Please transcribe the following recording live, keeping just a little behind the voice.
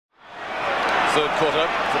Third quarter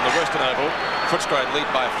from the Western Oval. Footscray lead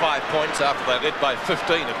by 5 points after they led by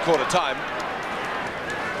 15 at quarter time.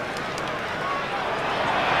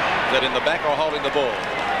 That in the back or holding the ball?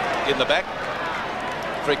 In the back.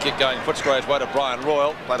 Free kick going Footscray's way to Brian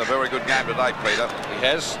Royal. Played a very good game today, Peter. He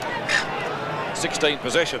has. 16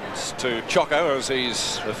 possessions to Choco, as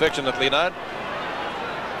he's affectionately known.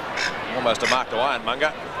 Almost a mark to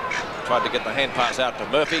Ironmonger. Tried to get the hand pass out to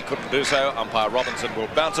Murphy, couldn't do so. Umpire Robinson will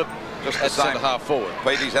bounce it. Just at centre half forward.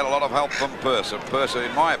 Pete, he's had a lot of help from Purser. Purser,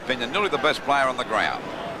 in my opinion, nearly the best player on the ground.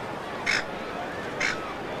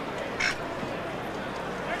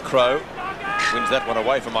 Crow wins that one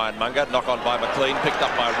away from Ironmonger. Knock on by McLean, picked up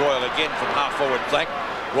by Royal again from half forward flank.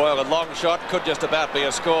 Royal a long shot, could just about be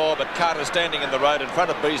a score, but Carter standing in the road in front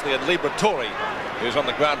of Beasley and Liberatore, who's on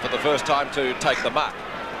the ground for the first time to take the mark.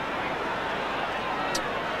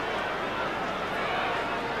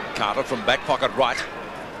 Carter from back pocket right.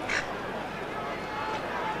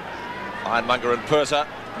 Ironmonger and Purser,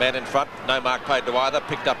 man in front, no mark paid to either,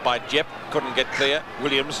 picked up by Jep, couldn't get clear.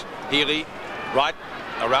 Williams, Healy, right,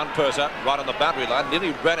 around Purser, right on the boundary line,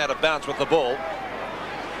 nearly ran out of bounds with the ball.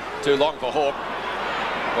 Too long for Hawke.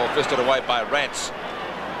 Ball fisted away by Rance.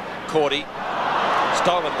 Cordy,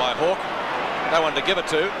 stolen by Hawke. No one to give it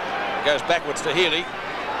to. Goes backwards to Healy.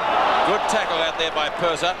 Good tackle out there by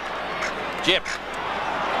Purser. Jep.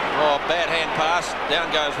 Oh, bad hand pass. Down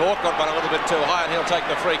goes Hawke. Got one a little bit too high, and he'll take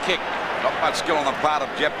the free kick. Not much skill on the part of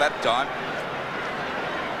Jep that time.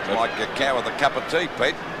 Like a cow with a cup of tea,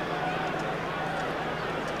 Pete.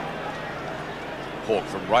 Hawke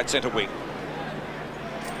from right centre wing.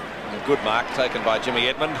 A good mark taken by Jimmy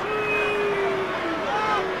Edmund.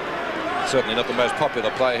 Certainly not the most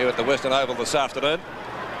popular player here at the Western Oval this afternoon.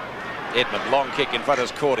 Edmund, long kick in front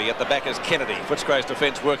is Cordy. At the back is Kennedy. Footscray's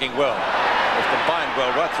defence working well. They've combined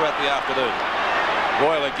well right throughout the afternoon.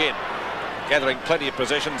 Royal again, gathering plenty of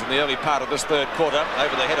possessions in the early part of this third quarter.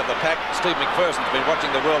 Over the head of the pack, Steve McPherson's been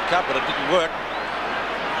watching the World Cup, but it didn't work.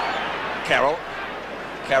 Carroll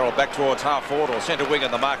back towards half forward or centre wing,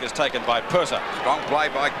 and the mark is taken by Purser. Strong play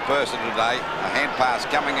by Purser today. A hand pass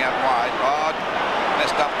coming out wide. Oh,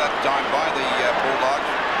 messed up that time by the Bulldogs.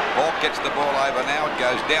 Hawke gets the ball over now. It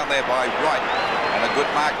goes down there by right. And a good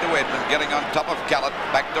mark to Edmund, getting on top of Callett.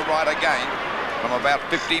 Back to right again from about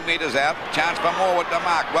 50 metres out. Chance for Morwood to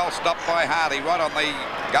mark. Well stopped by Hardy right on the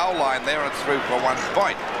goal line there, and through for 1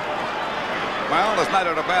 point. Well, there's no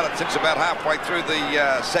doubt about it. Since about halfway through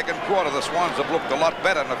the second quarter, the Swans have looked a lot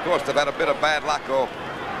better. And, of course, they've had a bit of bad luck or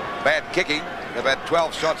bad kicking. They've had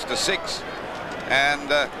 12 shots to 6. And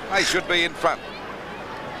they should be in front.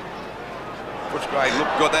 Footscray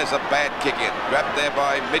looked good. There's a bad kick in. Grabbed there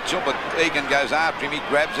by Mitchell, but Egan goes after him. He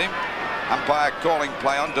grabs him. Umpire calling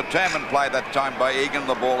play on. Determined play that time by Egan.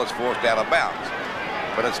 The ball is forced out of bounds.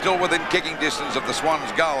 But it's still within kicking distance of the Swans'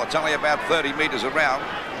 goal. It's only about 30 metres around.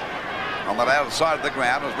 On that outside of the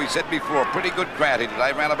ground, as we said before, a pretty good crowd here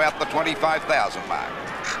today, around about the 25,000 mark.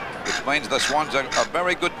 Which means the Swans are a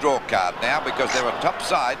very good draw card now, because they're a top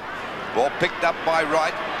side. Ball picked up by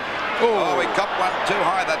Wright. Oh, he copped one too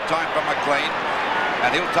high that time from McLean.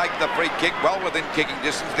 And he'll take the free kick well within kicking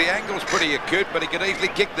distance. The angle's pretty acute, but he could easily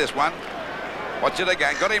kick this one. Watch it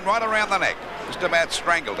again. Got him right around the neck. Just about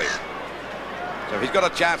strangled him. So he's got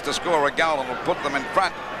a chance to score a goal and will put them in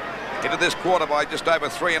front into this quarter by just over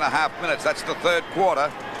 3.5 minutes. That's the third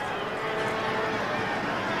quarter.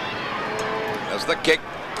 There's the kick.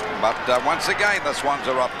 But once again, the Swans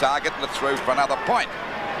are off target and it's through for another point.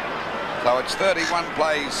 So it's 31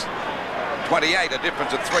 plays, 28, a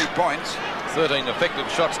difference of 3 points. 13 effective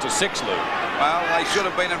shots to 6, Lou. Well, they should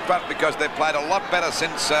have been in front because they've played a lot better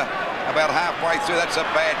since about halfway through. That's a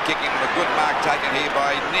bad kicking and a good mark taken here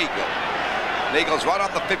by Neagle. Neagle's right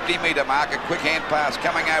on the 50-metre mark. A quick hand pass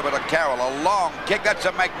coming over to Carroll. A long kick. That's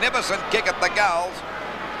a magnificent kick at the goals.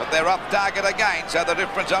 But they're off target again, so the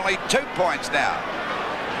difference only 2 points now.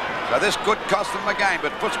 So this could cost them the game,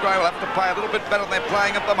 but Footscray will have to play a little bit better than they're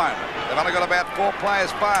playing at the moment. They've only got about 4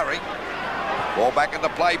 players firing. Ball back into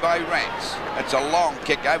play by Rance. It's a long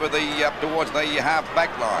kick over the towards the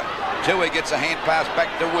half-back line. Tui gets a hand pass back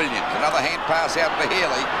to Williams. Another hand pass out to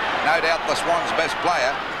Healy. No doubt the Swans' best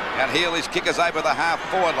player. And Healy's kick is over the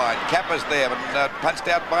half-forward line. Kappa's there and punched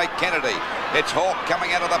out by Kennedy. It's Hawke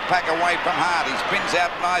coming out of the pack away from Hardy. Spins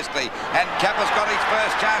out nicely. And Kappa's got his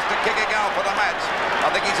first chance to kick a goal for the match.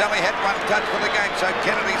 I think he's only had 1 touch for the game, so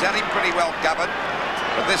Kennedy's had him pretty well covered.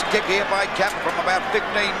 But this kick here by Kappa from about 15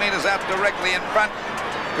 metres out directly in front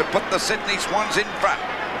could put the Sydney Swans in front.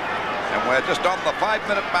 And we're just on the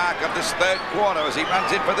 5-minute mark of this third quarter as he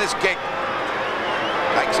runs in for this kick.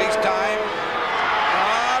 Takes his time.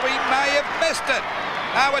 Oh, he may have missed it.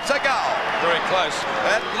 No, it's a goal. Very close.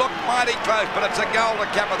 It looked mighty close, but it's a goal to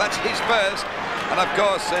Capper. That's his first. And of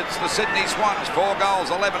course, it's the Sydney Swans, 4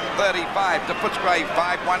 goals, 11-35 to Footscray,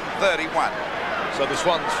 5-1-31. So the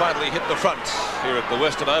Swans finally hit the front here at the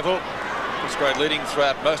Western Oval. Footscray leading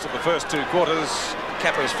throughout most of the first 2 quarters.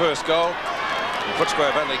 Capper's first goal.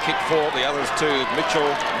 Footscray have only kicked 4, the others 2,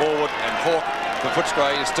 Mitchell, Morwood and Hawke. For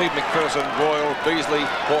Footscray is Steve McPherson, Royal, Beasley,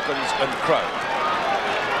 Hawkins and Crow.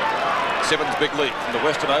 Seven's big lead from the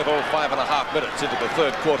Western Oval, 5.5 minutes into the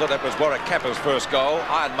 3rd quarter. That was Warwick Capper's first goal.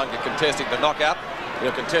 Ironmonger contesting the knockout.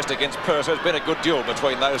 He'll contest against Purser. It's been a good duel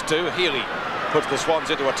between those two. Healy puts the Swans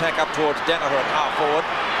into attack up towards Danaher at half forward.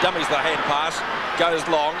 Dummies the hand pass. Goes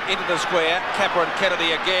long into the square. Capper and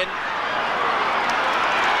Kennedy again.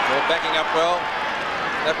 They're backing up well.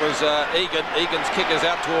 That was Egan. Egan's kick is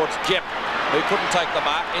out towards Jep, who couldn't take the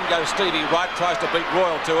mark. In goes Stevie Wright, tries to beat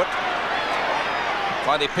Royal to it.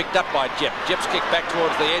 Finally picked up by Jep. Jep's kick back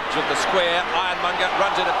towards the edge of the square. Ironmonger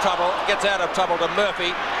runs into trouble, gets out of trouble to Murphy.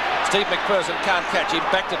 Steve McPherson can't catch him.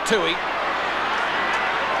 Back to Toohey.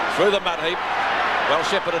 Through the mud heap. Well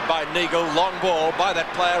shepherded by Neagle. Long ball by that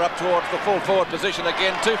player up towards the full forward position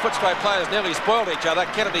again. 2 Footscray players nearly spoiled each other.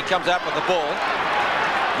 Kennedy comes out with the ball.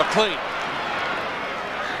 McLean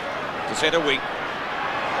to centre wing.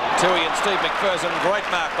 Toohey and Steve McPherson. Great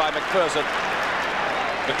mark by McPherson.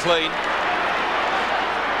 McLean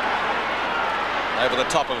over the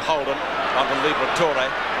top of Holden onto Liberatore.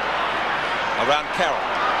 Around Carroll.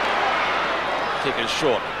 Kick is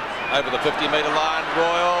short. Over the 50-metre line.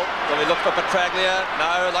 Royal. Will he look for Petraglia?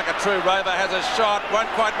 No, like a true rover, has a shot. Won't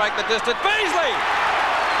quite make the distance. Beasley!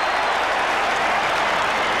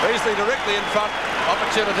 Beasley directly in front.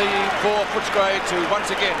 Opportunity for Footscray to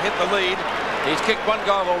once again hit the lead. He's kicked 1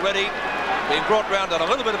 goal already. Being brought round at a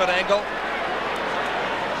little bit of an angle.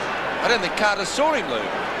 I don't think Carter saw him, Lou.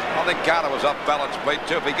 I think Carter was off balance, Pete,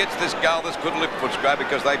 too. If he gets this goal, this could lift Footscray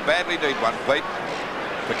because they badly need one, Pete.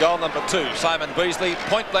 For goal number 2, Simon Beasley,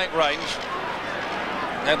 point-blank range.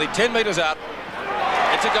 Only 10 metres out.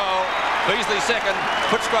 It's a goal. Beasley second.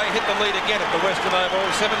 Footscray hit the lead again at the Western Oval.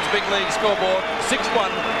 7's big league scoreboard,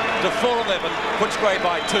 6-1 to 4-11. Footscray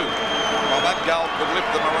by 2. Well, that goal could lift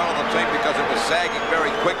the morale of the team because it was sagging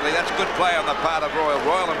very quickly. That's good play on the part of Royal.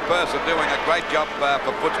 Royal and Purser doing a great job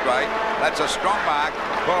for Footscray. That's a strong mark.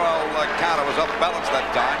 Poor old Carter was off balance that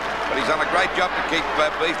time, but he's done a great job to keep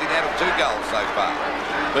Beasley down to 2 goals so far.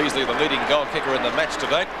 Beasley, the leading goal kicker in the match to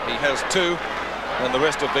date. He has 2, and the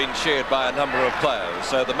rest have been shared by a number of players.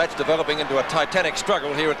 So the match developing into a titanic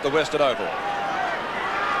struggle here at the Western Oval.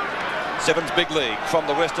 7's big league from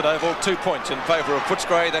the Western Oval, 2 points in favour of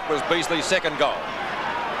Footscray. That was Beasley's second goal.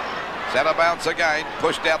 Centre bounce again,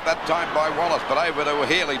 pushed out that time by Wallace, but over to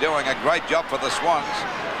Healy doing a great job for the Swans.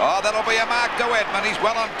 Oh, that'll be a mark to Edmund. He's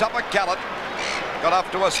well on top of Callett. Got off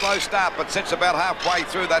to a slow start, but since about halfway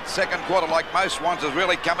through that 2nd quarter, like most Swans, has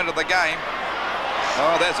really come into the game.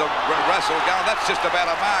 Oh, there's a Russell going. That's just about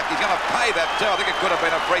a mark. He's going to pay that too. I think it could have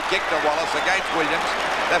been a free kick to Wallace against Williams.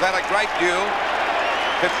 They've had a great duel.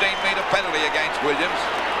 15-metre penalty against Williams.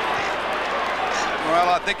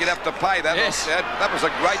 Well, I think you'd have to pay that. Yes. That was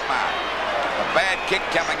a great mark. A bad kick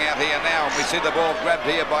coming out here now, and we see the ball grabbed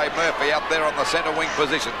here by Murphy out there on the centre wing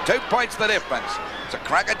position. 2 points the difference. It's a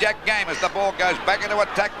crackerjack game as the ball goes back into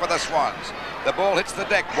attack for the Swans. The ball hits the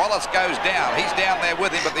deck. Wallace goes down. He's down there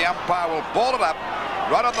with him, but the umpire will ball it up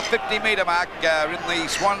right on the 50-metre mark in the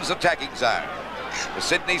Swans attacking zone. The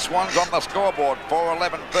Sydney Swans on the scoreboard,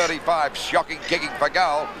 4-11-35. Shocking kicking for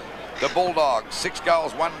goal. The Bulldogs, 6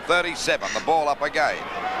 goals, 137. The ball up again.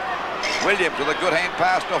 Williams with a good hand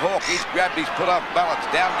pass to Hawke. He's grabbed, he's put off balance.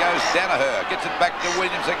 Down goes Danaher. Gets it back to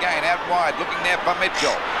Williams again. Out wide, looking there for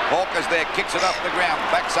Mitchell. Hawke is there, kicks it off the ground.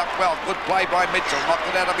 Backs up well. Good play by Mitchell. Knocked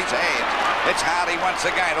it out of his hands. It's Hardy once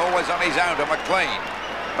again, always on his own to McLean.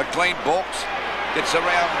 McLean balks. Gets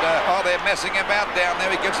around, oh, they're messing about down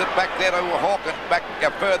there. He gives it back there to Hawke and back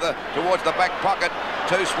further towards the back pocket.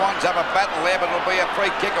 2 Swans have a battle there, but it'll be a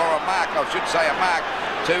free kick or a mark, I should say a mark,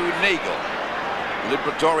 to Neagle.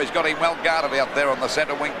 Liberatore's got him well guarded out there on the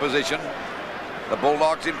centre wing position. The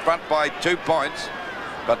Bulldogs in front by 2 points,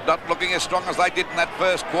 but not looking as strong as they did in that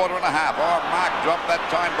first 1.5 quarters. Oh, mark dropped that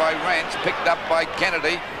time by Rance, picked up by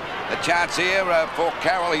Kennedy. The chance here for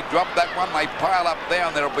Carroll, he dropped that one. They pile up there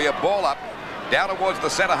and there'll be a ball up down towards the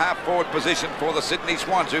centre half forward position for the Sydney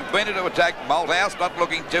Swans, who've been into attack. Malthouse not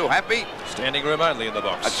looking too happy. Standing room only in the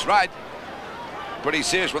box. That's right. Pretty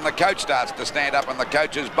serious when the coach starts to stand up in the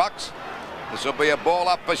coach's box. This will be a ball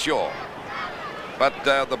up for sure. But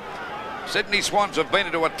the Sydney Swans have been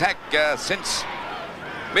into attack since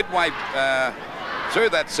midway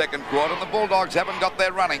through that 2nd quarter, and the Bulldogs haven't got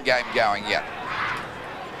their running game going yet.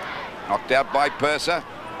 Knocked out by Purser.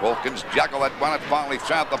 Hawkins juggle that one and finally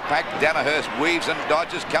throw out the pack. Danaher weaves and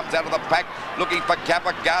dodges, comes out of the pack, looking for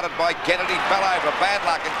Kappa, guarded by Kennedy, fell over. Bad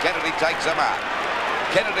luck, and Kennedy takes a mark.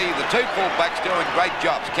 Kennedy, the two full-backs doing great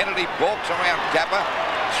jobs. Kennedy balks around Kappa,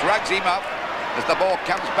 shrugs him up. As the ball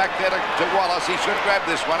comes back there to Wallace, he should grab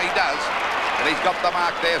this one. He does. And he's got the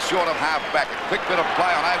mark there short of half-back. A quick bit of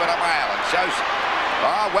play on over to Mail and shows...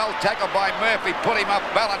 well tackled by Murphy, put him up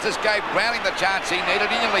balance. This gave Browning the chance he needed.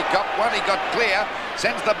 He nearly got one, he got clear,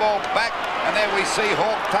 sends the ball back, and there we see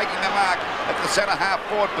Hawke taking the mark at the centre half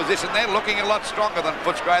forward position. They're looking a lot stronger than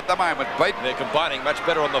Footscray at the moment, Pete. They're combining much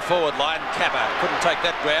better on the forward line. Kappa couldn't take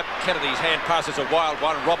that grab. Kennedy's hand pass is a wild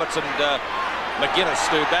one. Roberts and McGuinness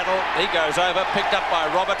do battle. He goes over, picked up by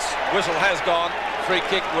Roberts. Whistle has gone. Free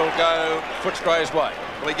kick will go Footscray's way.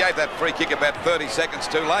 Well, he gave that free kick about 30 seconds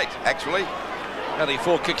too late, actually. Only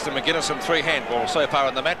 4 kicks to McGuinness and 3 handballs so far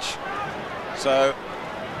in the match. So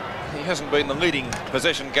he hasn't been the leading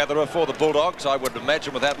possession gatherer for the Bulldogs. I would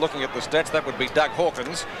imagine, without looking at the stats, that would be Doug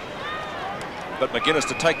Hawkins. But McGuinness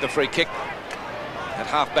to take the free kick at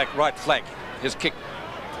half-back right flank. His kick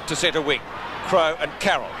to centre wing. Crow and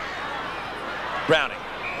Carroll. Browning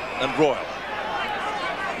and Royal.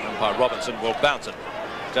 Umpire Robinson will bounce it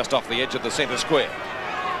just off the edge of the centre square.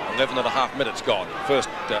 11.5 minutes gone.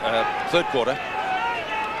 Third quarter.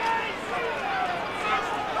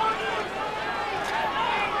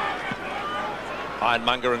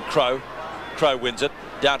 Ironmonger and Crow. Crow wins it.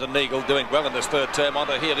 Down to Neagle, doing well in this third term. On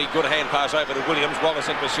to Healy. Good hand pass over to Williams. Wallace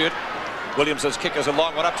in pursuit. Williams' kick is a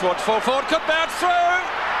long one up towards full forward. Could bounce through.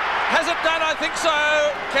 Has it done? I think so.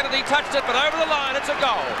 Kennedy touched it, but over the line, it's a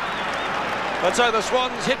goal. And so the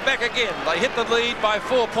Swans hit back again. They hit the lead by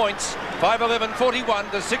 4 points.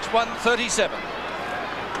 5-11-41 to 6-1-37.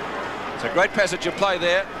 It's a great passage of play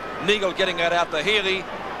there. Neagle getting that out to Healy.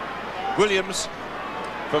 Williams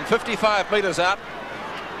from 55 metres out.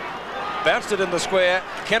 Bounced it in the square.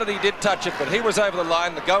 Kennedy did touch it, but he was over the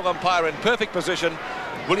line. The goal umpire in perfect position.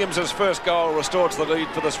 Williams' first goal restores the lead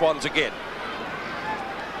for the Swans again.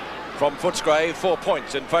 From Footscray, 4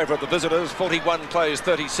 points in favour of the visitors. 41 plays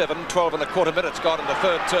 37, 12.25 minutes gone in the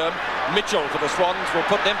third term. Mitchell for the Swans will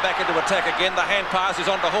put them back into attack again. The hand pass is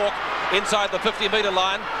on to Hawke inside the 50-metre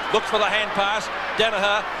line. Looks for the hand pass.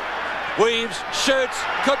 Danaher weaves, shoots.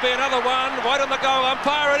 Could be another one. Wide on the goal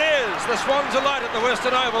umpire. It is. The Swans are light at the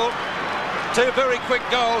Western Oval. 2 very quick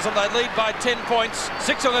goals and they lead by 10 points,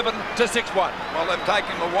 6-11 to 6-1. Well, they've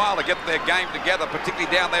taken a while to get their game together,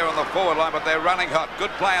 particularly down there on the forward line, but they're running hot. Good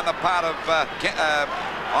play on the part of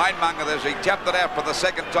Ironmonger as he tapped it out for the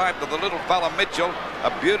second time to the little fella Mitchell.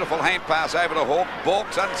 A beautiful hand pass over to Hawke.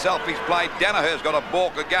 Balk's unselfish play. Danaher's got a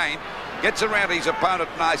balk again. Gets around his opponent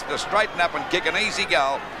nice to straighten up and kick an easy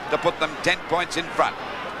goal to put them 10 points in front.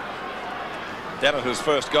 Danaher's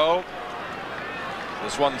first goal. The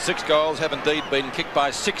Swans' 6 goals have indeed been kicked by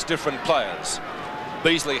 6 different players.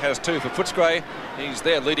 Beasley has 2 for Footscray. He's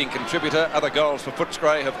their leading contributor. Other goals for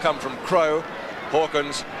Footscray have come from Crow,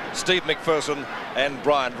 Hawkins, Steve McPherson and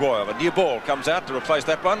Brian Royal. A new ball comes out to replace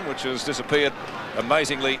that one, which has disappeared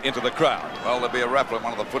amazingly into the crowd. Well, there'll be a raffle in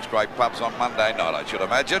one of the Footscray pubs on Monday night, I should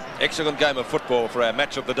imagine. Excellent game of football for our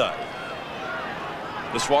match of the day.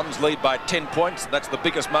 The Swans lead by 10 points. That's the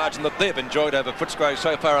biggest margin that they've enjoyed over Footscray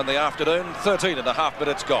so far in the afternoon. 13.5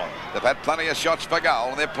 minutes gone. They've had plenty of shots for goal,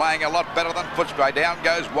 and they're playing a lot better than Footscray. Down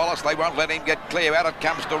goes Wallace. They won't let him get clear. Out it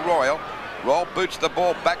comes to Royal. Royal boots the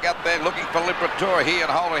ball back out there, looking for Liberatura here,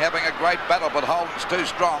 and Holden having a great battle, but Holden's too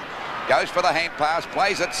strong. Goes for the hand pass,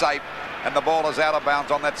 plays it safe, and the ball is out of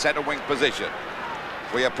bounds on that centre wing position.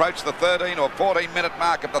 We approach the 13 or 14-minute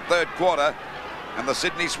mark of the third quarter. And the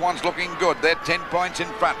Sydney Swans looking good. They're 10 points in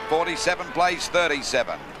front. 47 plays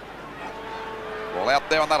 37. Ball out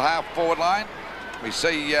there on that half-forward line. We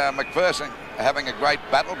see McPherson having a great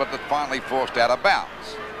battle, but it's finally forced out of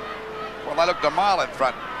bounds. Well, they looked a mile in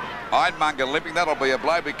front. Ironmonger limping. That'll be a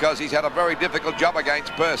blow because he's had a very difficult job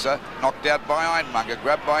against Purser. Knocked out by Ironmonger.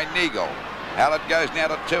 Grabbed by Neagle. Out it goes now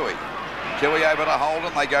to Toohey. Toohey over to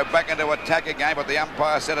Holden. They go back into attack again, but the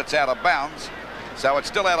umpire said it's out of bounds. So it's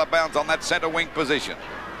still out of bounds on that centre wing position.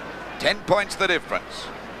 10 points the difference.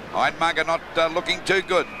 Ironmonger not looking too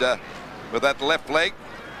good with that left leg.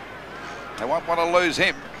 They won't want to lose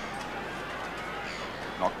him.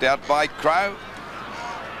 Knocked out by Crow.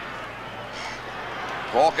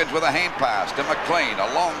 Hawkins with a hand pass to McLean.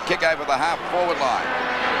 A long kick over the half-forward line.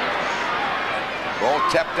 Ball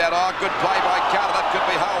tapped out. Oh, good play by Carter. That could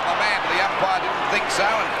be holding the man, but the umpire didn't think so.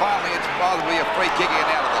 And finally, it's possibly a free kick in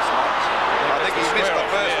out of the Swans. I think he missed the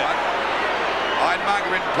first one.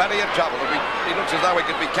 Ironmonger in plenty of trouble. He looks as though he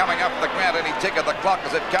could be coming up the ground any tick of the clock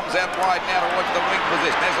as it comes out wide now towards the wing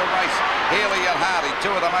position. There's a race. Healy and Hardy, two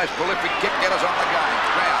of the most prolific kick getters on the game.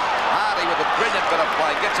 Ground. Hardy with a brilliant bit of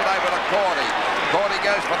play. Gets it over to Cordy. Cordy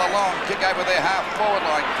goes for the long kick over their half-forward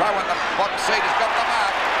line. Crow in the box seat has got the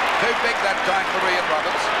mark. Too big that time for Ian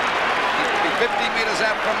Roberts. He'll be 50 metres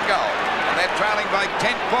out from goal. And they're trailing by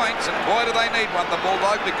 10 points, and boy do they need one, the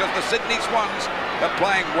Bulldogs, because the Sydney Swans are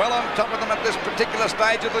playing well on top of them at this particular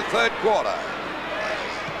stage of the third quarter.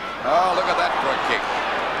 Oh, look at that for a kick.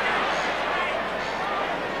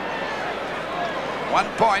 1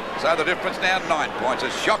 point, so the difference now 9 points.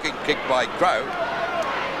 A shocking kick by Crow.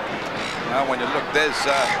 Now when you look, there's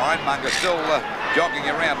Ironmonger still jogging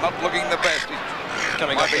around, not looking the best.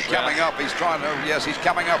 Coming up. He's trying to, yes, he's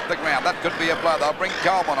coming off the ground. That could be a blow. They'll bring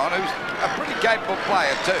Coleman on, who's a pretty capable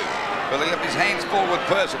player too. But he'll have his hands full with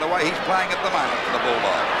Purser, the way he's playing at the moment for the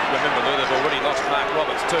Bulldogs. Remember, Lou, they've already lost Mark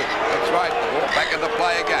Roberts too. That's right. Ball back into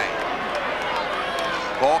play again.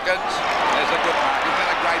 Hawkins, there's a good mark. He's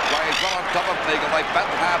been a great player. He's got on top of Neagle. They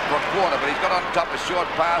battled hard for a quarter, but he's got on top a short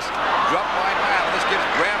pass. Dropped by Mail. This gives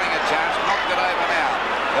Browning a chance. Knocked it over now.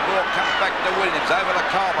 The ball comes back to Williams, over to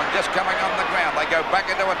Coleman, just coming on the ground. They go back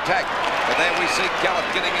into attack. But there we see Kellett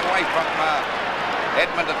getting away from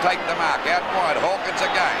Edmund to take the mark. Out wide, Hawkins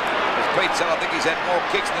again. As Pete said, I think he's had more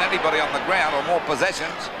kicks than anybody on the ground, or more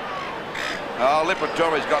possessions. Oh,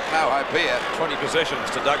 Liberatore's got no hope here. 20 possessions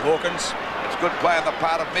to Doug Hawkins. It's good play on the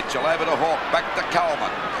part of Mitchell, over to Hawk, back to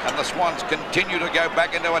Coleman. And the Swans continue to go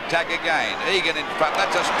back into attack again. Egan in front.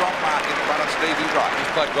 That's a strong mark in front of Stevie Wright.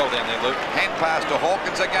 He's played well down there, Luke. Hand pass to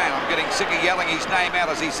Hawkins again. I'm getting sick of yelling his name out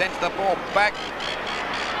as he sends the ball back.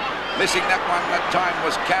 Missing that one that time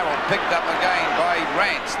was Carroll. Picked up again by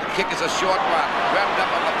Rance. The kick is a short one. Grabbed up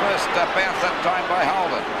on the first bounce that time by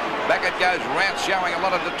Holden. Back it goes. Rance showing a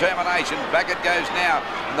lot of determination. Back it goes now.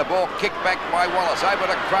 And the ball kicked back by Wallace. Over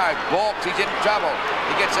to Crow. Balks. He's in trouble.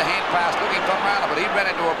 He gets a hand pass looking for Marner, but he ran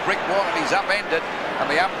into a brick wall and he's upended. And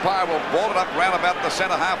the umpire will ball it up round about the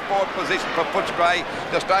centre half-forward position for Footscray,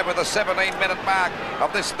 just over the 17-minute mark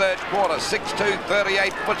of this third quarter.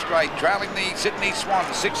 6-2-38 Footscray, trailing the Sydney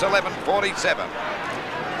Swans 6-11-47.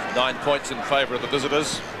 9 points in favour of the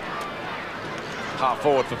visitors. Half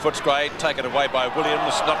forward for Footscray, taken away by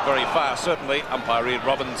Williams, not very far certainly. Umpire Ian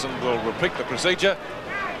Robinson will repeat the procedure,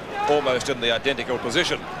 almost in the identical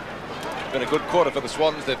position. Been a good quarter for the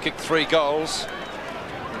Swans. They've kicked 3 goals.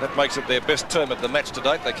 That makes it their best term of the match to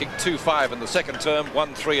date. They kicked 2-5 in the second term,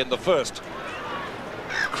 1-3 in the first.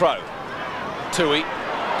 Crow, Toohey,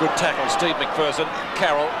 good tackle, Steve McPherson.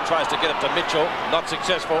 Carroll tries to get it to Mitchell, not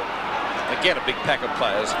successful. Again, a big pack of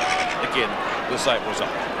players. Again, the same result.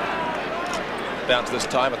 Bounce this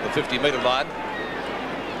time at the 50-metre line.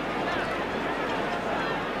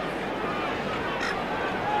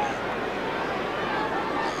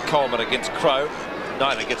 Coleman against Crow.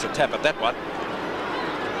 Niner gets a tap at that one.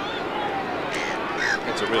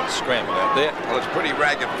 It's a real scramble out there. Well, it's pretty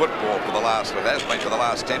ragged football for the last, it has been for the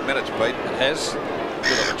last 10 minutes, Pete. It has.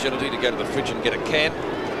 Good opportunity to go to the fridge and get a can.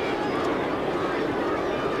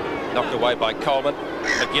 Knocked away by Coleman,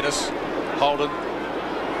 McGuinness, Holden.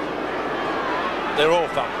 They're all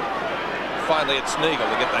thumped. Finally, it's Neagle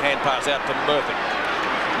to get the hand pass out to Murphy.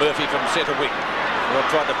 Murphy from centre wing. Well,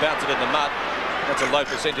 tried to bounce it in the mud. That's a low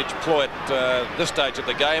percentage ploy at this stage of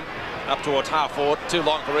the game. Up towards half forward. Too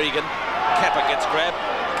long for Egan. Kappa gets grabbed.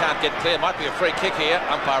 Can't get clear. Might be a free kick here.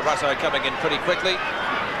 Umpire Russo coming in pretty quickly.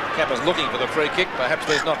 Kappa's looking for the free kick. Perhaps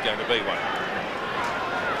there's not going to be one.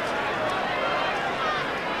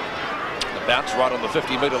 The bounce right on the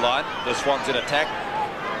 50-metre line. The Swans in attack.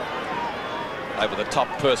 Over the top,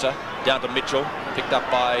 Purser. Down to Mitchell. Picked up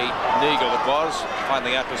by Neagle it was.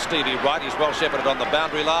 Finally out to Stevie Wright. He's well shepherded on the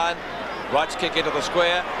boundary line. Wright's kick into the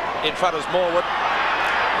square. In front is Morwood.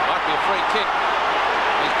 Might be a free kick.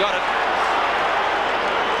 He's got it.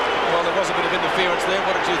 Well, there was a bit of interference there.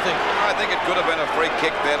 What did you think? I think it could have been a free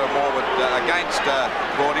kick there to Morwood against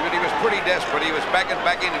Gordy, but he was pretty desperate. He was backing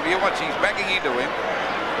back into him. You watch, he's backing into him.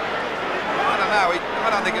 I don't know. I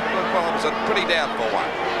don't think it was a pretty doubtful one.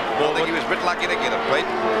 I think he was a bit lucky to get it, Pete.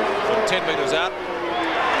 From 10 metres out.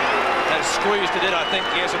 Has squeezed it in, I think.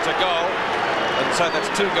 Yes, it's a goal. And so that's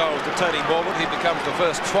 2 goals to Tony Morwood. He becomes the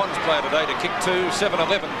first Swans player today to kick 2,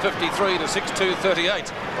 7-11, 53 to 6-2,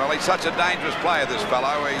 38. Well, he's such a dangerous player, this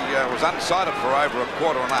fellow. He was unsighted for over a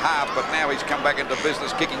quarter and a half, but now he's come back into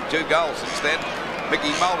business, kicking 2 goals since then.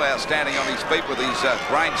 Mickey Moldau standing on his feet with his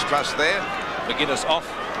brains trussed there. McGuinness off,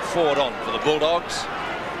 forward on for the Bulldogs.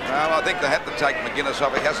 Well, I think they had to take McGuinness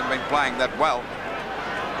off. He hasn't been playing that well.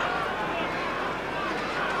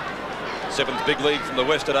 7th big lead from the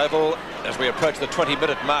Western Oval. as we approach the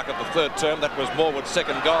 20-minute mark of the third term. That was Morwood's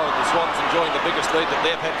second goal, and the Swans enjoying the biggest lead that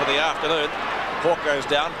they've had for the afternoon. Hawke goes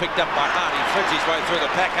down, picked up by Hardy, threads his way through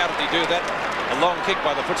the pack. How did he do that? A long kick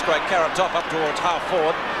by the Footscray carrot top up towards half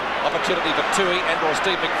forward. Opportunity for Toohey and or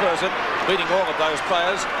Steve McPherson, beating all of those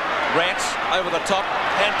players. Rance over the top,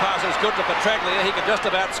 hand pass is good to Petraglia. He could just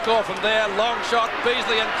about score from there. Long shot,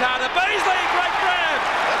 Beasley and Carter. Beasley, great grab!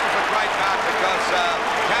 That was a great mark because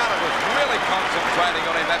Carter was really concentrating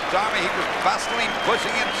on him that time. He was bustling,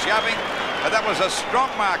 pushing and shoving. But that was a strong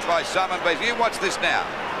mark by Simon Beasley. You watch this now.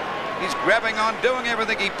 He's grabbing on, doing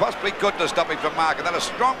everything he possibly could to stop him from marking. That a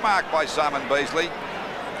strong mark by Simon Beasley.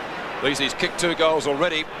 Beasley's kicked 2 goals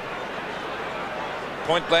already.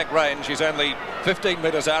 Point blank range. He's only 15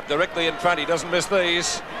 metres out, directly in front. He doesn't miss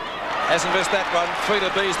these. Hasn't missed that one. 3 to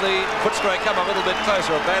Beasley. Footscray come a little bit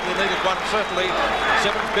closer. A badly needed one, certainly.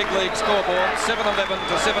 7th big league scoreboard. 7-11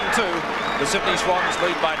 to 7-2. The Sydney Swans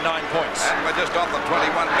lead by 9 points. And we're just on the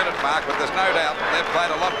 21-minute mark, but there's no doubt they've played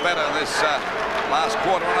a lot better this last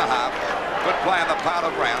quarter and a half. Good play on the part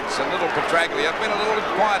of Rounce. And little Petraglia been a little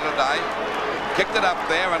quieter today. Kicked it up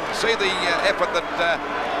there, and see the effort that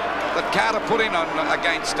Carter put in on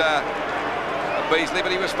against Beasley,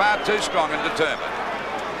 but he was far too strong and determined.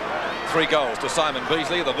 3 goals to Simon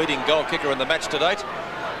Beasley, the leading goal kicker in the match to date.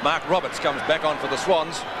 Mark Roberts comes back on for the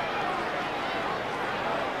Swans.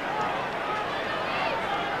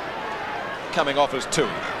 Coming off as 2.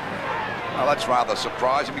 Well, that's rather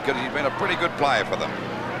surprising because he's been a pretty good player for them.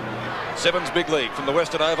 Sevens big league from the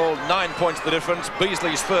Western Oval, 9 points the difference.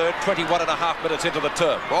 Beasley's third, 21.5 minutes into the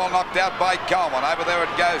term. Ball knocked out by Coleman. Over there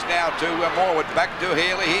it goes now to Morwood. Back to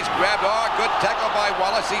Healy. He's grabbed. Oh, good tackle by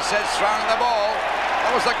Wallace. He says throwing the ball.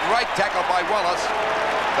 That was a great tackle by Wallace.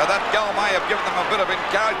 So that goal may have given them a bit of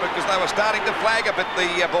encouragement because they were starting to flag a bit,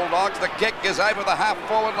 the Bulldogs. The kick is over the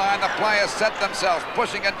half-forward line. The players set themselves,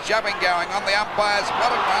 pushing and shoving going on. The umpire's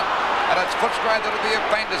got it front, and it's Footscray that are the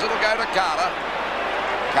offenders. It'll go to Carter.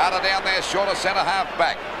 Carter down there, short of centre-half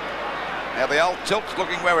back. Now the old tilt's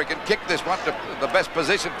looking where he can kick this one to the best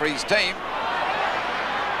position for his team.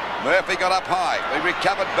 Murphy got up high. He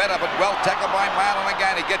recovered better, but well tackled by Marlon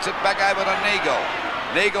again. He gets it back over to Neagle.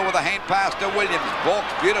 Neagle with a hand pass to Williams.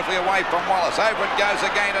 Balked beautifully away from Wallace. Over it goes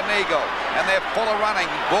again to Neagle. And they're full of running.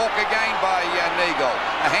 Balk again by Neagle.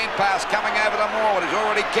 A hand pass coming over to Morwood. He's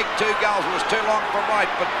already kicked 2 goals. It was too long for right,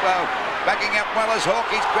 but backing up well as Hawke.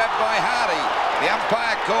 He's grabbed by Hardy. The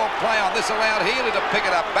umpire called play on this, allowed Healy to pick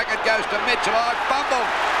it up. Back it goes to Mitchell. Oh, fumbled.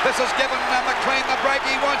 This has given McLean the break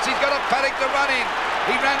he wants. He's got a paddock to run in.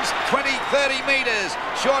 He runs 20, 30 metres.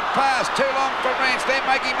 Short pass, too long for Rance. They're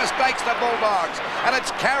making mistakes, the Bulldogs. And it's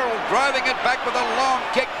Carroll driving it back with a long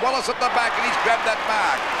kick. Wallace at the back, and he's grabbed that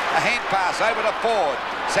mark. A hand pass over to Ford.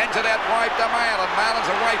 Sends it out wide to Mail, and Mail's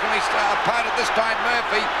away from his opponent this time,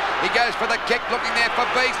 Murphy. He goes for the kick, looking there for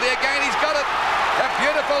Beasley again. He's got it. A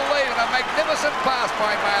beautiful lead and a magnificent pass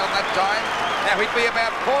by Mail that time. Now he'd be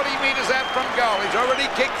about 40 metres out from goal. He's already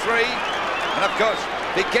kicked 3. And of course,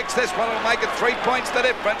 if he kicks this one, it'll make it 3 points the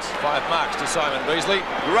difference. 5 marks to Simon Beasley.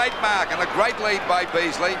 Great mark and a great lead by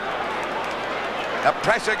Beasley. A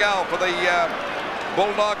pressure goal for the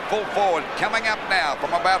Bulldog full forward. Coming up now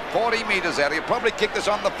from about 40 metres out. He'll probably kick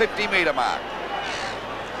this on the 50-metre mark.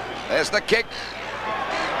 There's the kick.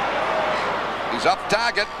 He's off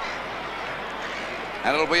target.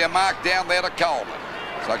 And it'll be a mark down there to Coleman.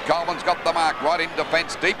 So Coleman's got the mark right in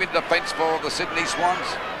defence, deep in defence for the Sydney Swans.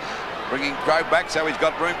 Bringing Crow back so he's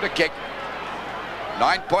got room to kick.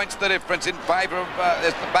 9 points the difference in favour of,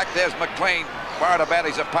 back there's McLean. Worried about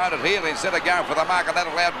his opponent Healy instead of going for the mark, and that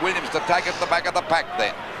allowed Williams to take it to the back of the pack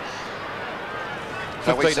then.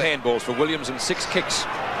 15 handballs for Williams and 6 kicks.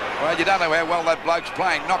 Well, you don't know how well that bloke's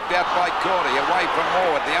playing. Knocked out by Cordy, away from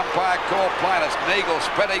Morwood. The umpire called play. It's Neagle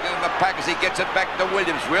spreading in the pack as he gets it back to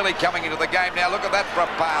Williams. Really coming into the game now. Look at that for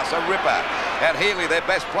a pass, a ripper. And Healy, their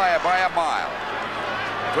best player by a mile.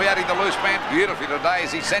 Creating the loose man beautifully today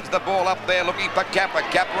as he sends the ball up there looking for Kappa.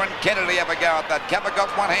 Kappa and Kennedy have a go at that. Kappa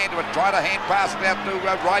got one hand to it, tried a hand pass it out to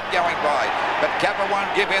Wright going by. But Kappa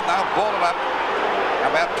won't give in. They'll ball it up.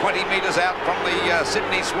 About 20 metres out from the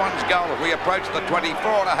Sydney Swans goal as we approach the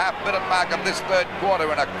 24.5-minute mark of this third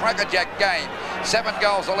quarter in a crackerjack game. 7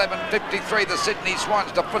 goals, 11-53, the Sydney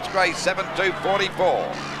Swans to Footscray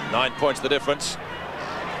 7-2-44. 9 points the difference.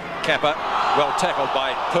 Kappa, well tackled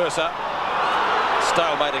by Purser.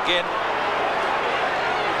 Stalemate again.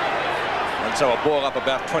 And so a ball up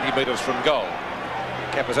about 20 metres from goal.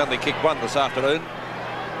 Kappa's only kicked 1 this afternoon.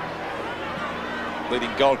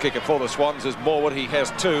 Leading goal kicker for the Swans is Morwood. He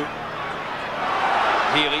has 2.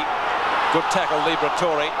 Healy, good tackle,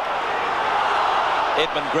 Liberatori.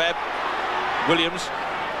 Edmund grab. Williams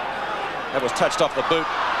That was touched off the boot.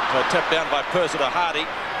 Tapped down by Purser to Hardy.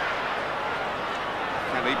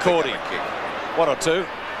 Cordy. 1 or 2.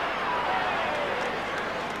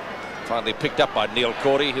 Finally picked up by Neil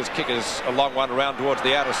Cordy. His kick is a long one around towards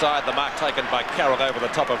the outer side. The mark taken by Carroll over the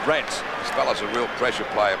top of Rance. This fella's a real pressure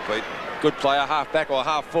player, Pete. Good player, half back or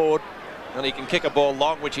half forward. And he can kick a ball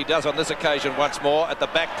long, which he does on this occasion once more. At the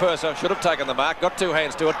back, Purser should have taken the mark. Got 2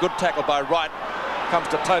 hands to it. Good tackle by Wright. Comes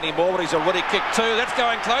to Tony Moore, but he's already kicked 2. That's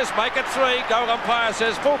going close. Make it 3. Goal umpire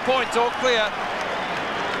says full points, all clear.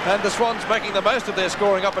 And the Swans making the most of their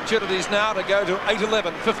scoring opportunities now to go to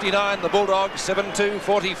 8-11, 59. The Bulldogs 7-2,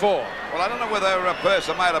 44. Well, I don't know whether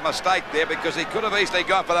Purser made a mistake there, because he could have easily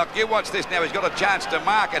gone for that. You watch this now. He's got a chance to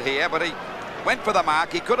mark it here, but he went for the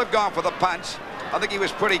mark. He could have gone for the punch. I think he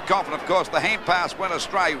was pretty confident. Of course, the hand pass went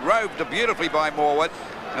astray. Roved beautifully by Morwood.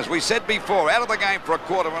 As we said before, out of the game for a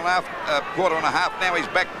quarter and a half. Now he's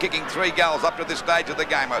back kicking 3 goals up to this stage of the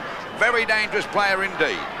game. A very dangerous player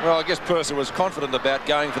indeed. Well, I guess Purser was confident about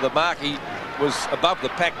going for the mark. He was above the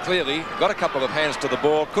pack clearly. Got a couple of hands to the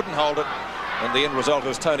ball. Couldn't hold it. And the end result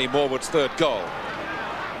is Tony Morwood's 3rd goal.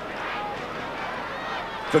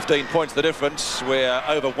 15 points the difference. We're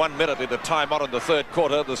over 1 minute into time on in the 3rd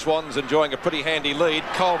quarter. The Swans enjoying a pretty handy lead.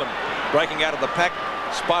 Coleman breaking out of the pack.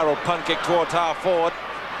 Spiral punt kick towards half forward.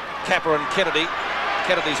 Capper and Kennedy.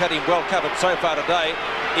 Kennedy's had him well covered so far today.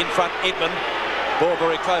 In front, Edmund. Ball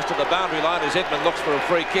very close to the boundary line as Edmund looks for a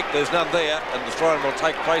free kick. There's none there, and the throw-in will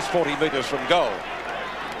take place 40 metres from goal.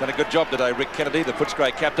 Done a good job today, Rick Kennedy, the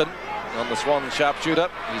Footscray captain, on the Swans sharpshooter.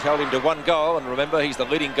 He's held him to 1 goal, and remember, he's the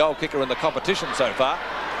leading goal kicker in the competition so far.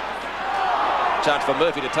 Chance for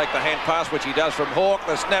Murphy to take the hand pass, which he does from Hawke.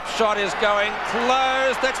 The snap shot is going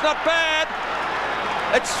close. That's not bad.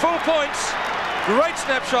 It's full points. Great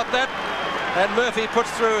snapshot that. And Murphy puts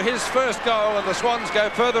through his 1st goal, and the Swans go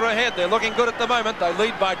further ahead. They're looking good at the moment. They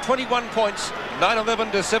lead by 21 points,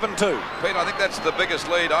 9-11 to 7-2. Pete, I think that's the biggest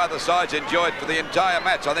lead either side's enjoyed for the entire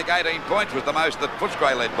match. I think 18 points was the most that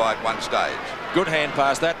Footscray led by at one stage. Good hand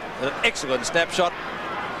pass that. An excellent snapshot.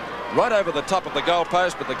 Right over the top of the goal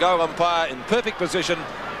post, but the goal umpire in perfect position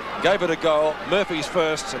gave it a goal. Murphy's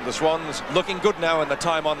first, and the Swans looking good now in the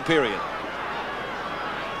time-on period.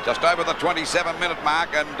 Just over the 27-minute mark,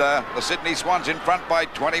 and the Sydney Swans in front by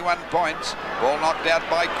 21 points. Ball knocked out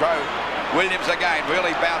by Crow. Williams again really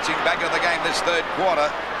bouncing back into the game this 3rd quarter.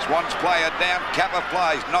 Swans player down. Kappa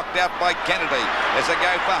flies. Knocked out by Kennedy. There's a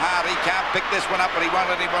go for Hardy. Can't pick this one up, but he won't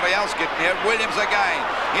let anybody else get near. Williams again.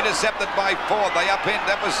 Intercepted by Ford. They upend.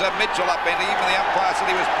 That was Mitchell upending. Even the umpire said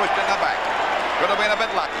he was pushed in the back. Could have been a bit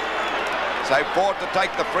lucky. So Ford to take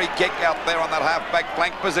the free kick out there on that half-back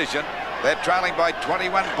flank position. They're trailing by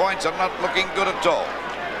 21 points and not looking good at all.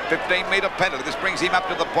 15-metre penalty. This brings him up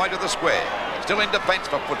to the point of the square. Still in defence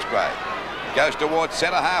for Footscray. Goes towards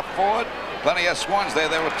centre half forward. Plenty of Swans there.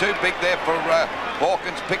 They were too big there for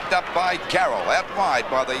Hawkins. Picked up by Carroll. Out wide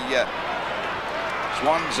by the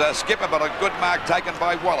Swans skipper, but a good mark taken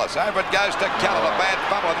by Wallace. Over it goes to Callan. A bad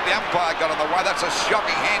fumble. I think the umpire got in the way. That's a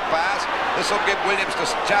shocking hand pass. This will give Williams a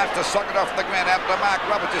chance to sock it off the ground. Out to Mark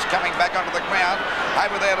Roberts, just coming back onto the ground.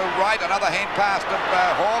 Over there to right. Another hand pass to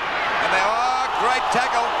Hawke. And there, great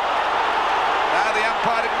tackle. No, the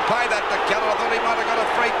umpire didn't pay that to Callan. I thought he might have got a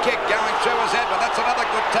free kick going through his head, but that's another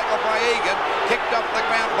good tackle by Egan. Kicked off the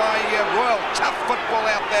ground by Royal. Tough football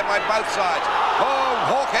out there by both sides. Oh,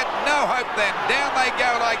 Hawke had no hope then. Down they go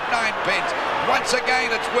like 9 pins. Once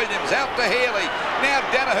again, it's Williams out to Healy. Now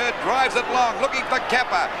Danaher drives it long, looking for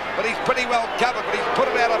Kappa, but he's pretty well covered, but he's put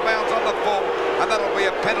it out of bounds on the full, and that'll be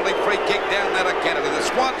a penalty free kick down there to Kennedy. The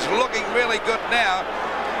Swans looking really good now,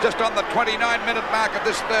 just on the 29-minute mark of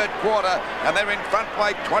this 3rd quarter, and they're in front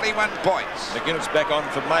by 21 points. McGinnis back on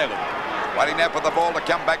for Malin. Waiting now for the ball to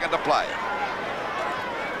come back into play.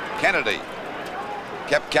 Kennedy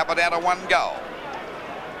kept Kappa down to 1 goal.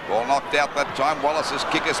 Ball knocked out that time. Wallace's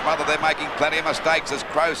kick is smothered. They're making plenty of mistakes as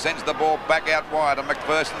Crow sends the ball back out wide, and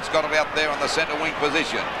McPherson's got it out there on the centre wing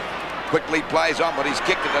position. Quickly plays on, but he's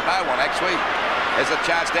kicked it to no one actually. There's a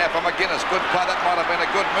chance there for McGinnis. Good play. That might have been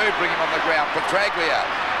a good move, bring him on the ground. Petraglia,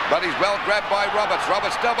 but he's well grabbed by Roberts.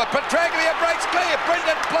 Roberts still, but Petraglia breaks clear.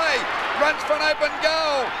 Brilliant play. Runs for an open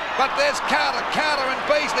goal. But there's Carter. Carter and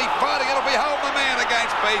Beasley fighting. It'll be holding the man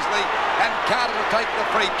against Beasley. And Carter will take the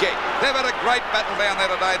free kick. They've had a great battle down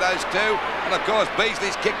there today, those two. And of course,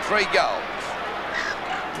 Beasley's kicked 3 goals.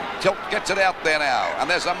 Tilt gets it out there now. And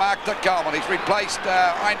there's a mark to Coleman. He's replaced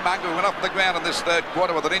Einmunger, who went off the ground in this 3rd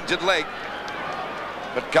quarter with an injured leg.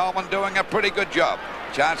 But Coleman doing a pretty good job.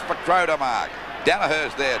 Chance for Crow to mark.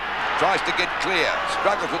 Danaher's there. tries to get clear,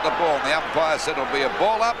 struggles with the ball, and the umpire said it'll be a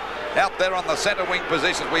ball up out there on the centre wing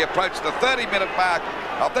positions. We approach the 30-minute mark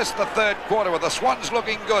of this, the third quarter, with the Swans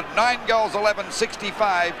looking good. 9 goals, 11,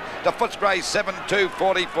 65 to Footscray, 7-2,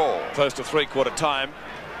 44. Close to three-quarter time.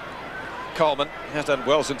 Coleman has done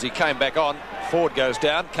well since he came back on. Ford goes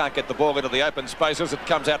down, can't get the ball into the open spaces. It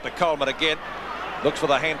comes out to Coleman again. Looks for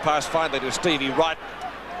the hand pass finally to Stevie Wright.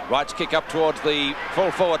 Wright's kick up towards the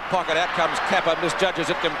full forward pocket. Out comes Capper, misjudges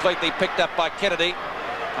it completely. Picked up by Kennedy.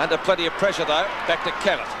 Under plenty of pressure though. Back to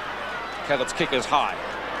Callett. Callett's kick is high.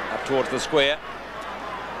 Up towards the square.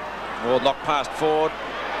 Ball knocked past Ford.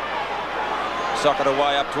 Socket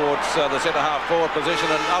away up towards the centre-half forward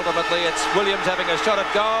position, and ultimately it's Williams having a shot at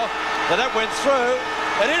goal. But that went through.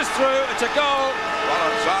 It is through. It's a goal. Right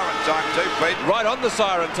on siren time too, Pete. Right on the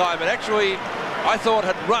siren time. It actually, I thought,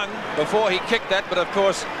 had rung before he kicked that, but of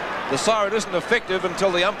course the siren isn't effective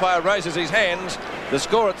until the umpire raises his hands. The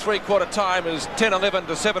score at three-quarter time is 10-11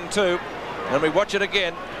 to 7-2. And we watch it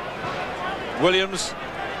again. Williams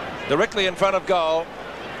directly in front of goal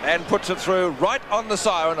and puts it through right on the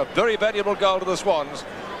siren. A very valuable goal to the Swans.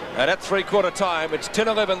 And at three-quarter time, it's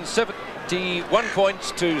 10-11, 71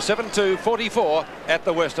 points to 7-2, 44 at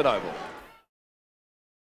the Western Oval.